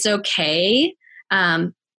 And it's okay.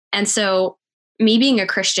 And so me being a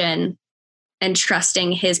Christian and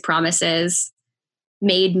trusting his promises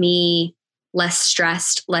made me less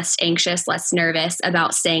stressed, less anxious, less nervous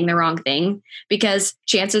about saying the wrong thing, because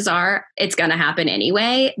chances are it's going to happen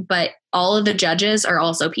anyway, but all of the judges are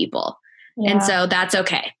also people. Yeah. And so that's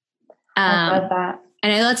okay. I love that. I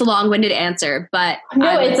know that's a long-winded answer, but no,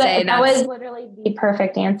 I would say that was literally the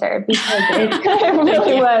perfect answer, because it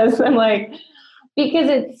really was. I'm like, because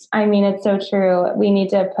it's so true. We need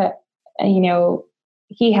to put,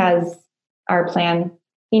 he has our plan.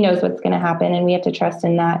 He knows what's going to happen, and we have to trust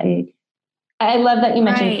in that. And I love that you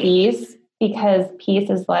mentioned peace, because peace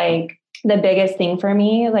is like the biggest thing for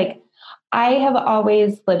me. Like, I have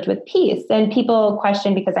always lived with peace, and people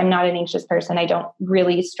question because I'm not an anxious person. I don't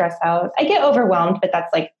really stress out. I get overwhelmed, but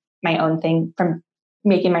that's like my own thing from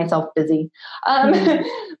making myself busy.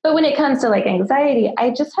 But when it comes to like anxiety,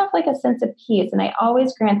 I just have like a sense of peace. And I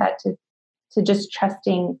always grant that to just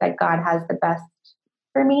trusting that God has the best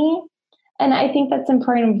for me. And I think that's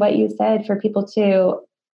important what you said for people to,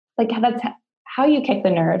 like, that's how you kick the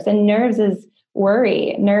nerves. And nerves is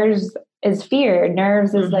worry. Nerves is fear.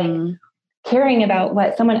 Nerves is like caring about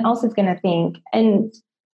what someone else is going to think. And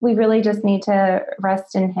we really just need to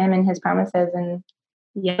rest in him and his promises. And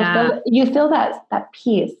you feel that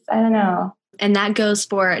peace. I don't know. And that goes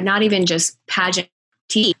for not even just pageant,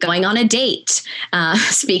 going on a date,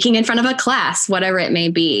 speaking in front of a class, whatever it may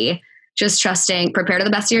be. Just trusting, prepare to the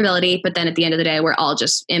best of your ability. But then at the end of the day, we're all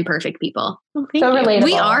just imperfect people. So relatable.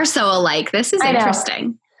 We are so alike. This is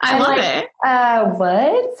interesting. I love it.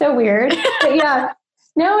 What? So weird. But yeah.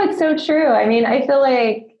 No, it's so true. I mean, I feel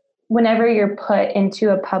like whenever you're put into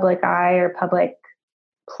a public eye or public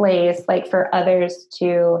place, like for others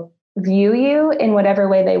to view you in whatever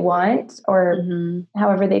way they want or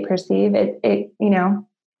however they perceive it, yeah,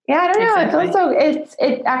 I don't know. Exactly.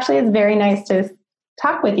 It actually is very nice to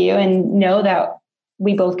talk with you and know that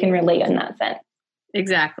we both can relate in that sense.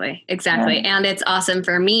 Exactly. Yeah. And it's awesome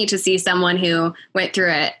for me to see someone who went through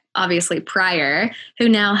it obviously prior, who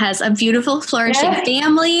now has a beautiful, flourishing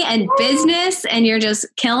family and business, and you're just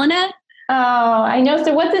killing it. Oh, I know.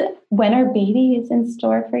 So when are babies in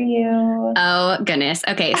store for you? Oh, goodness.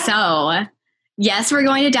 Okay. So yes, we're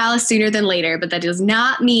going to Dallas sooner than later, but that does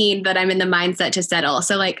not mean that I'm in the mindset to settle.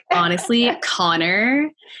 So like, honestly, Connor,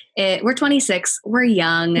 we're 26. We're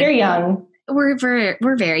young. You're young. We're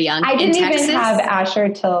very young. I didn't even have Asher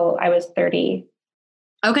till I was 30.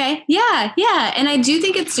 Okay. Yeah. And I do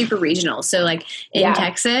think it's super regional. So like in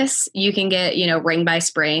Texas, you can get, ring by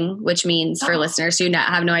spring, which means for listeners who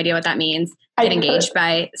have no idea what that means, get engaged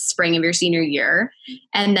by spring of your senior year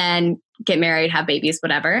and then get married, have babies,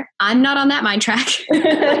 whatever. I'm not on that mind track.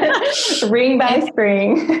 Ring by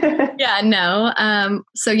spring. Yeah, no.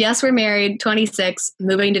 So yes, we're married, 26,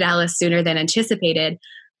 moving to Dallas sooner than anticipated,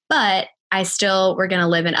 but we're going to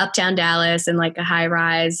live in uptown Dallas in like a high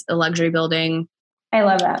rise, a luxury building. I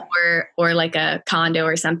love that. Or like a condo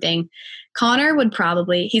or something. Connor would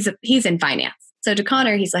probably, he's in finance. So to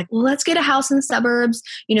Connor, he's like, well, let's get a house in the suburbs,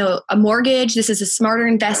 a mortgage. This is a smarter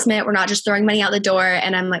investment. We're not just throwing money out the door.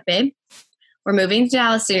 And I'm like, babe, we're moving to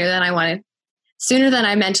Dallas sooner than I wanted, sooner than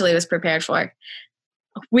I mentally was prepared for.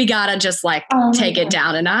 We got to just take it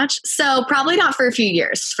down a notch. So probably not for a few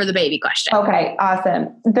years for the baby question. Okay. Awesome.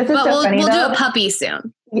 This is funny. We'll do a puppy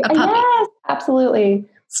soon. A puppy. Yes, absolutely.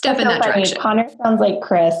 Step in that direction. Connor sounds like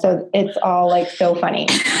Chris, so it's all like so funny.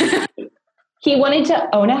 He wanted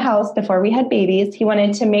to own a house before we had babies. He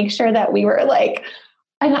wanted to make sure that we were like,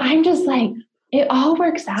 and I'm just like, it all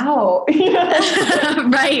works out.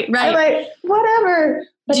 Right. I'm like, whatever.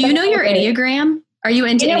 But do you know your Enneagram? Are you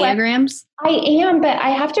into Enneagrams? I am, but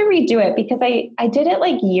I have to redo it because I did it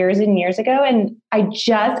like years and years ago. And I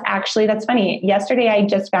just actually, that's funny. Yesterday, I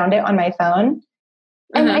just found it on my phone.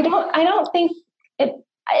 And I don't think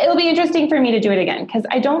it'll be interesting for me to do it again because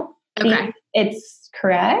I don't think it's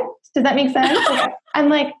correct. Does that make sense? I'm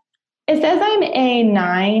like, it says I'm a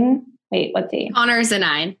 9. Wait, let's see. Connor's a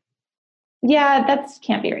 9. Yeah, that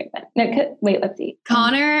can't be right then. No, wait, let's see.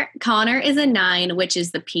 Connor is a 9, which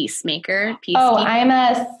is the peacemaker. I'm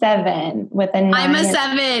a 7 with a 9. I'm a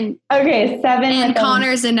 7. Okay, 7. And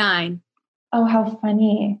Connor's a 9. Oh, how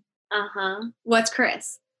funny. What's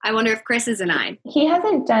Chris? I wonder if Chris is a 9. He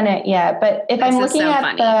hasn't done it yet, but if I'm looking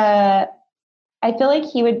at I feel like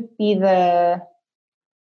he would be the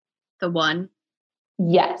 1.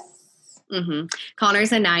 Yes.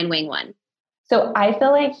 Connor's a 9, wing 1. So I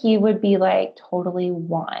feel like he would be like totally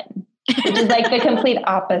 1. which is like the complete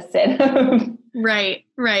opposite of Right.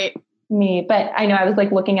 me. But I know I was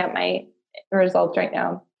like looking at my results right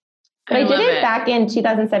now. But I did it back in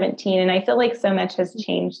 2017, and I feel like so much has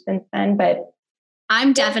changed since then. But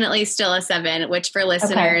I'm definitely still a 7, which for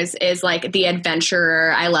listeners is like the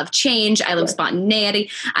adventurer. I love change. I love spontaneity.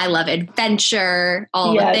 I love adventure,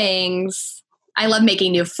 all the things. I love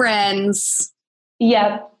making new friends.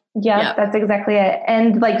 Yep. That's exactly it.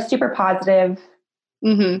 And like super positive.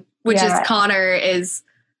 Mm-hmm. Which is Connor is,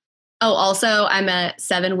 also I'm a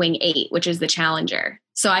 7 wing 8, which is the challenger.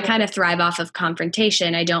 So I kind of thrive off of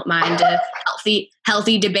confrontation. I don't mind a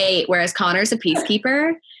healthy debate, whereas Connor's a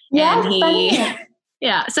peacekeeper.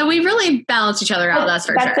 And so we really balance each other out. That's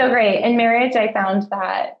for sure. That's so great. In marriage, I found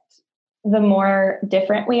that the more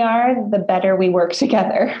different we are, the better we work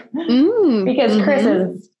together. Because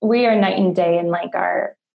Chris we are night and day in like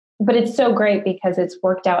but it's so great because it's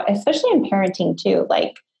worked out, especially in parenting too.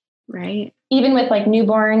 Like, right. Even with like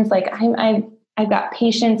newborns, like I've got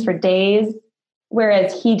patience for days,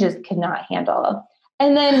 whereas he just could not handle.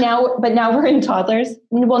 And then now we're in toddlers.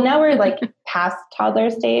 Well, now we're like past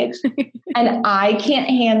toddler stage, and I can't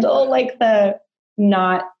handle like the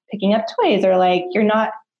not picking up toys or like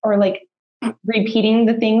repeating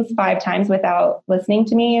the things 5 times without listening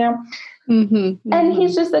to me, And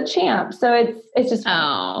he's just a champ. So it's just fun.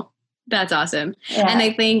 Oh, that's awesome. Yeah. And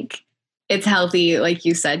I think it's healthy, like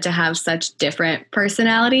you said, to have such different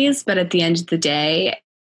personalities, but at the end of the day,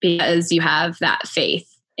 because you have that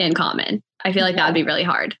faith in common, I feel like that would be really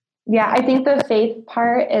hard. Yeah, I think the faith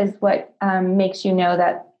part is what makes you know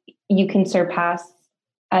that you can surpass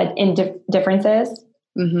in differences,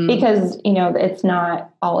 because it's not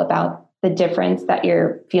all about the difference that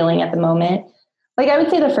you're feeling at the moment. Like I would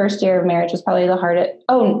say the first year of marriage was probably the hardest.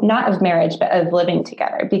 Oh, not of marriage, but of living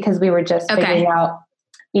together, because we were just figuring out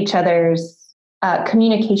each other's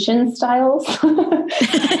communication styles,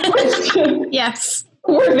 which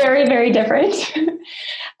were very, very different.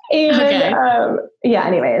 And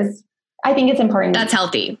anyways, I think it's important. That's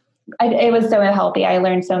healthy. It was so healthy. I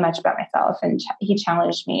learned so much about myself, and he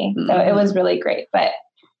challenged me. So it was really great, but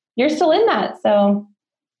you're still in that. So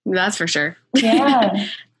that's for sure. Yeah.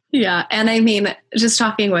 Yeah. And I mean, just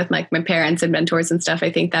talking with like my parents and mentors and stuff,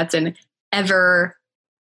 I think that's an ever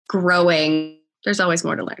growing, there's always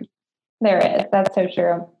more to learn. There is. That's so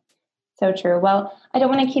true. So true. Well, I don't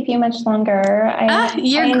want to keep you much longer.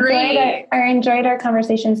 Great. I enjoyed our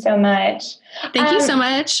conversation so much. Thank you so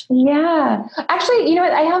much. Yeah. Actually, you know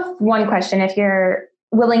what? I have one question if you're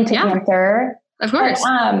willing to answer. Of course.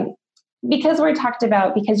 Because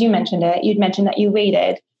because you mentioned it, you'd mentioned that you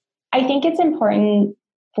waited. I think it's important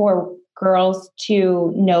for girls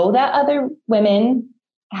to know that other women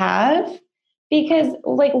have, because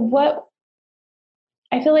like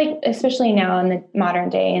I feel like, especially now in the modern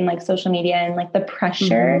day and like social media and like the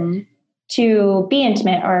pressure to be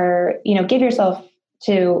intimate or, give yourself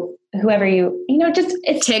to whoever just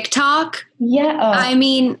it's TikTok. Yeah. Oh.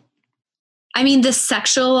 I mean, the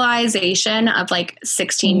sexualization of like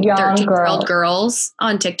 16, 13-year-old girls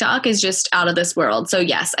on TikTok is just out of this world. So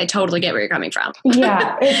yes, I totally get where you're coming from.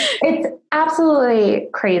 Yeah, it's absolutely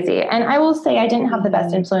crazy. And I will say I didn't have the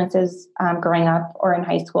best influences growing up or in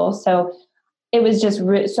high school. So it was just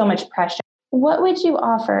so much pressure. What would you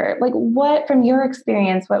offer? Like from your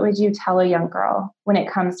experience, what would you tell a young girl when it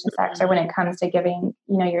comes to sex or when it comes to giving,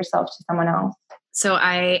 yourself to someone else? So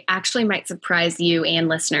I actually might surprise you and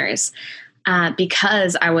listeners.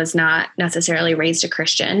 Because I was not necessarily raised a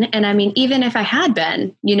Christian. And I mean, even if I had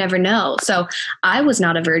been, you never know. So I was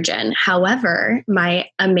not a virgin. However, my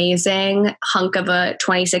amazing hunk of a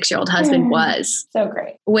 26-year-old husband was. So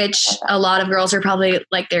great. Which a lot of girls are probably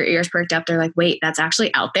like their ears perked up. They're like, wait, that's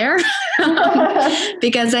actually out there?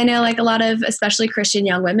 Because I know like a lot of, especially Christian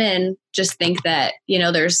young women, just think that,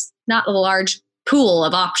 there's not a large pool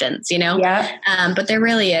of options, Yeah. But there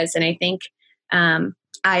really is. And I think,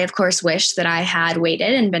 I, of course, wish that I had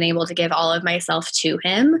waited and been able to give all of myself to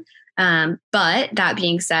him. But that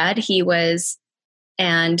being said, he was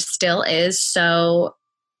and still is so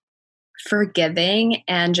forgiving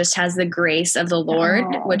and just has the grace of the Lord,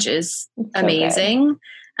 which is amazing.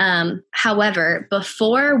 However,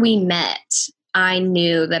 before we met, I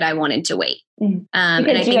knew that I wanted to wait. And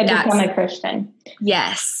I think that's become a Christian.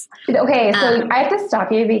 Yes. Okay. So I have to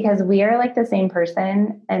stop you because we are like the same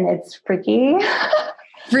person and it's freaky.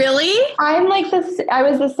 Really? I'm like this. I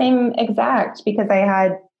was the same exact because I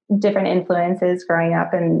had different influences growing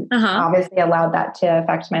up and obviously allowed that to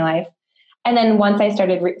affect my life. And then once I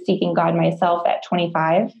started seeking God myself at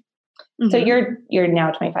 25, so you're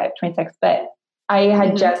now 25, 26, but I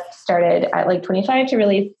had just started at like 25 to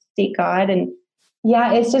really seek God. And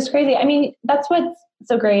Yeah, it's just crazy. I mean, that's what's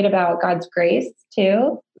so great about God's grace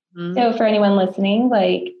too. Mm-hmm. So for anyone listening,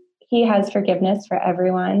 like he has forgiveness for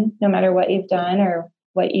everyone, no matter what you've done or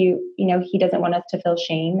what he doesn't want us to feel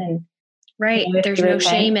shame. And right. There's no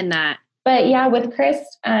shame in that. But yeah, with Chris,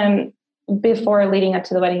 before leading up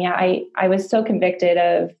to the wedding, I was so convicted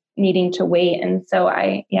of needing to wait. And so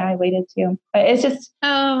I waited too. But it's just,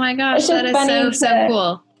 oh my gosh, that is so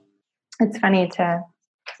cool. It's funny to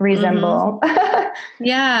resemble. Mm-hmm.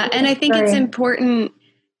 Yeah. And I think it's important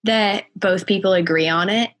that both people agree on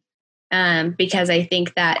it. Because I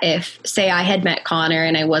think that if, say, I had met Connor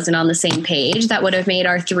and I wasn't on the same page, that would have made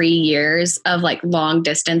our 3 years of like long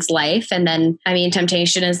distance life. And then, I mean,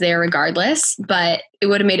 temptation is there regardless, but it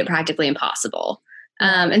would have made it practically impossible.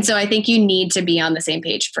 And so I think you need to be on the same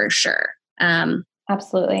page for sure.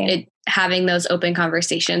 Absolutely. Having those open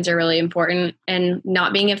conversations are really important, and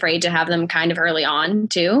not being afraid to have them kind of early on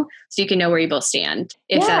too, so you can know where you both stand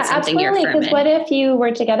if that's something you're firm in. Because what if you were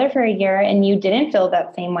together for a year and you didn't feel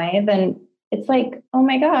that same way? Then it's like, oh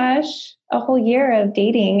my gosh, a whole year of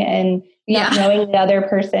dating and not knowing the other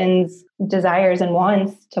person's desires and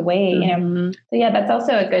wants to wait. Mm-hmm. So yeah, that's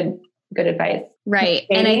also a good advice. Right.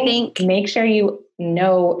 And I think make sure you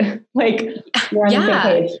know, like you're on the same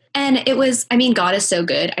page. And it was, I mean, God is so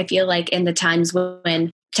good. I feel like in the times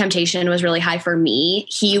when temptation was really high for me,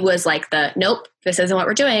 he was like nope, this isn't what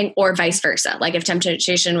we're doing, or vice versa. Like if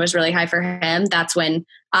temptation was really high for him, that's when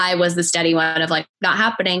I was the steady one of like, not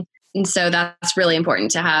happening. And so that's really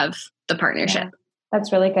important to have the partnership. Yeah,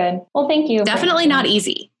 that's really good. Well, thank you. Definitely not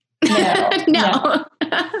easy. No. No.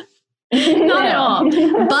 Not at all.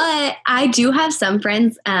 But I do have some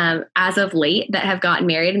friends as of late that have gotten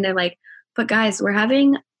married, and they're like, but guys, we're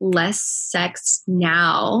having less sex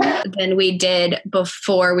now than we did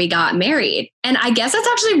before we got married. And I guess that's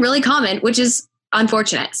actually really common, which is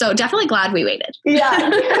unfortunate. So definitely glad we waited. Yeah.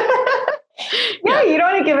 Yeah, you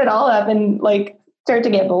don't want to give it all up and like start to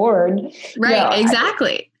get bored. Right,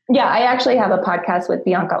 exactly. I actually have a podcast with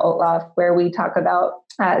Bianca Otloff where we talk about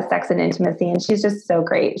sex and intimacy, and she's just so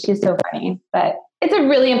great. She's so funny, but it's a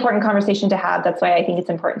really important conversation to have. That's why I think it's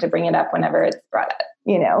important to bring it up whenever it's brought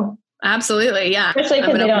up, Absolutely. Yeah. Especially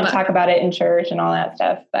because they don't talk about it in church and all that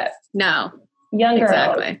stuff, but no. Young girls.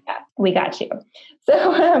 Exactly. Yeah, we got you.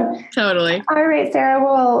 So totally. All right, Sarah.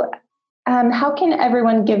 Well, how can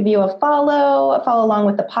everyone give you a follow along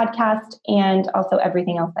with the podcast and also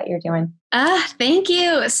everything else that you're doing? Thank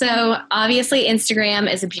you. So obviously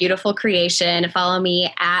Instagram is a beautiful creation. Follow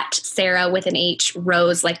me at Sarah with an H,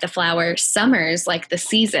 Rose like the flower, Summers like the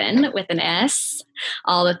season with an S,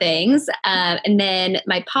 all the things. And then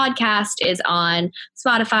my podcast is on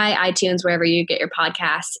Spotify, iTunes, wherever you get your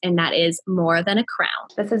podcasts. And that is More Than a Crown.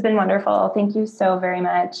 This has been wonderful. Thank you so very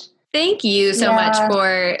much. Thank you so much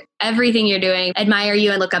for everything you're doing. Admire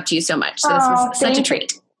you and look up to you so much. So this was such a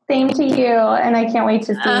treat. Same to you. And I can't wait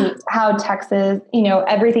to see how Texas,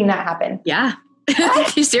 everything that happened. Yeah.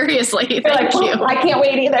 Seriously. Thank you. I can't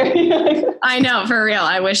wait either. I know, for real.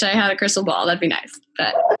 I wish I had a crystal ball. That'd be nice.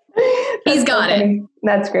 But he's got it.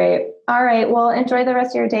 That's great. All right. Well, enjoy the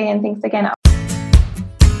rest of your day. And thanks again.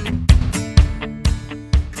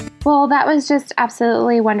 Well, that was just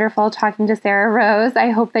absolutely wonderful talking to Sarah Rose.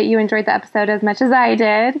 I hope that you enjoyed the episode as much as I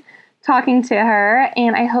did talking to her.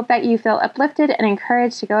 And I hope that you feel uplifted and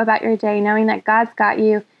encouraged to go about your day knowing that God's got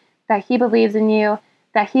you, that He believes in you,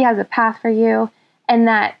 that He has a path for you, and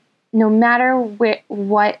that no matter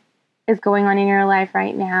what is going on in your life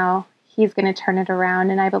right now, He's going to turn it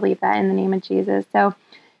around. And I believe that in the name of Jesus. So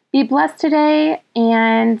be blessed today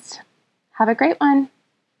and have a great one.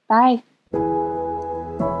 Bye.